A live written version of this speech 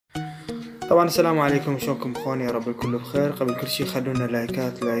طبعا السلام عليكم، شلونكم اخواني؟ يا رب الكل بخير. قبل كل شي خلونا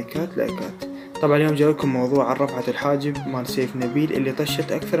لايكات لايكات لايكات. طبعا اليوم جاي لكم موضوع عن رفعة الحاجب مال سيف نبيل اللي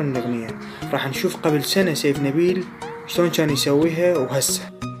طشت اكثر من اغنية. راح نشوف قبل سنة سيف نبيل شلون كان يسويها وهسه.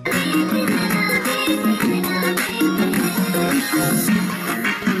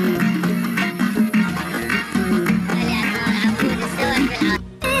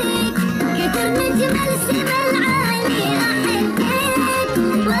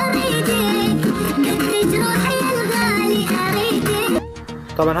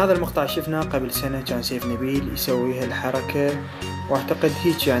 طبعا هذا المقطع شفناه قبل سنة، كان سيف نبيل يسوي هالحركة واعتقد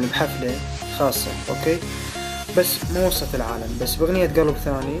هيك يعني بحفلة خاصة، اوكي، بس ما وصلت العالم. بس باغنية قلب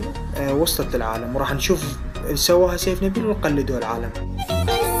ثاني وصلت العالم، وراح نشوف سواها سيف نبيل وقلدوها العالم.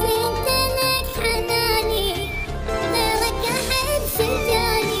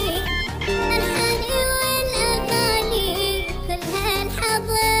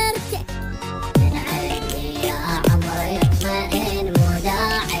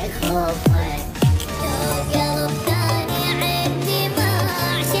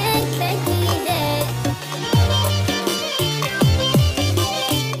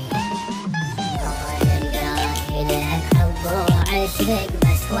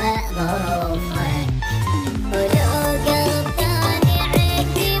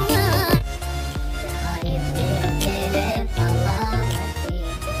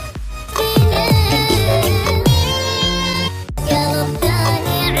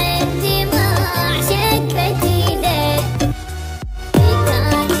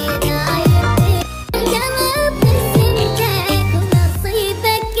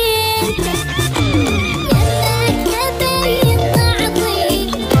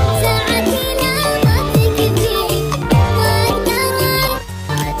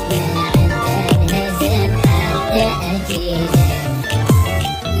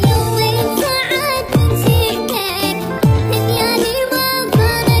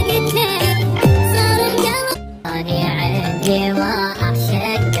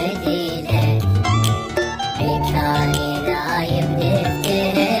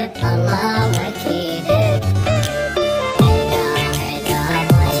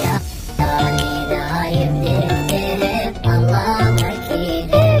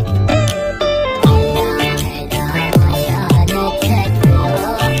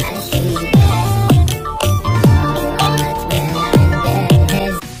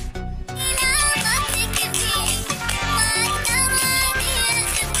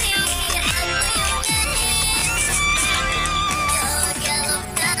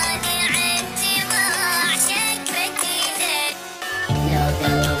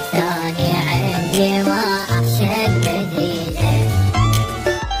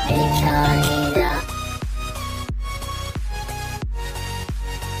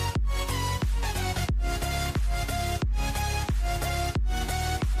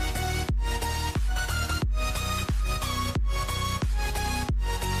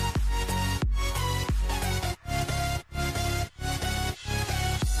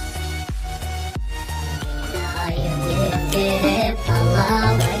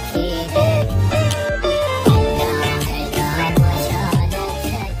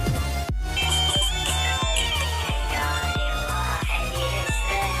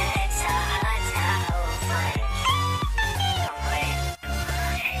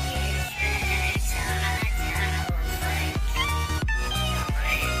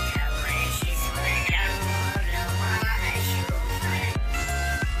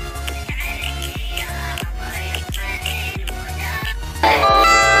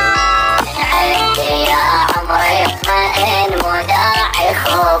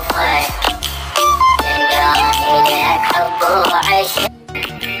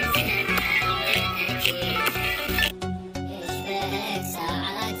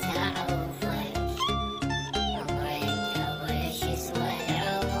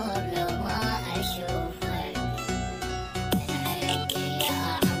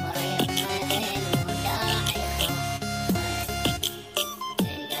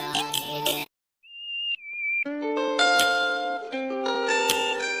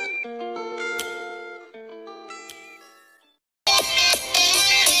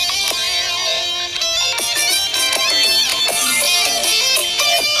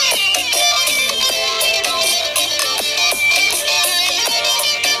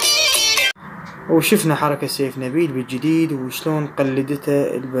 وشفنا حركة سيف نبيل بالجديد وشلون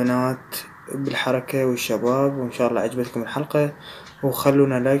قلدته البنات بالحركة والشباب. وإن شاء الله عجبتكم الحلقة،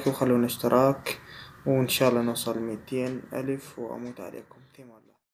 وخلونا لايك وخلونا اشتراك، وإن شاء الله نوصل 200,000 وأموت عليكم.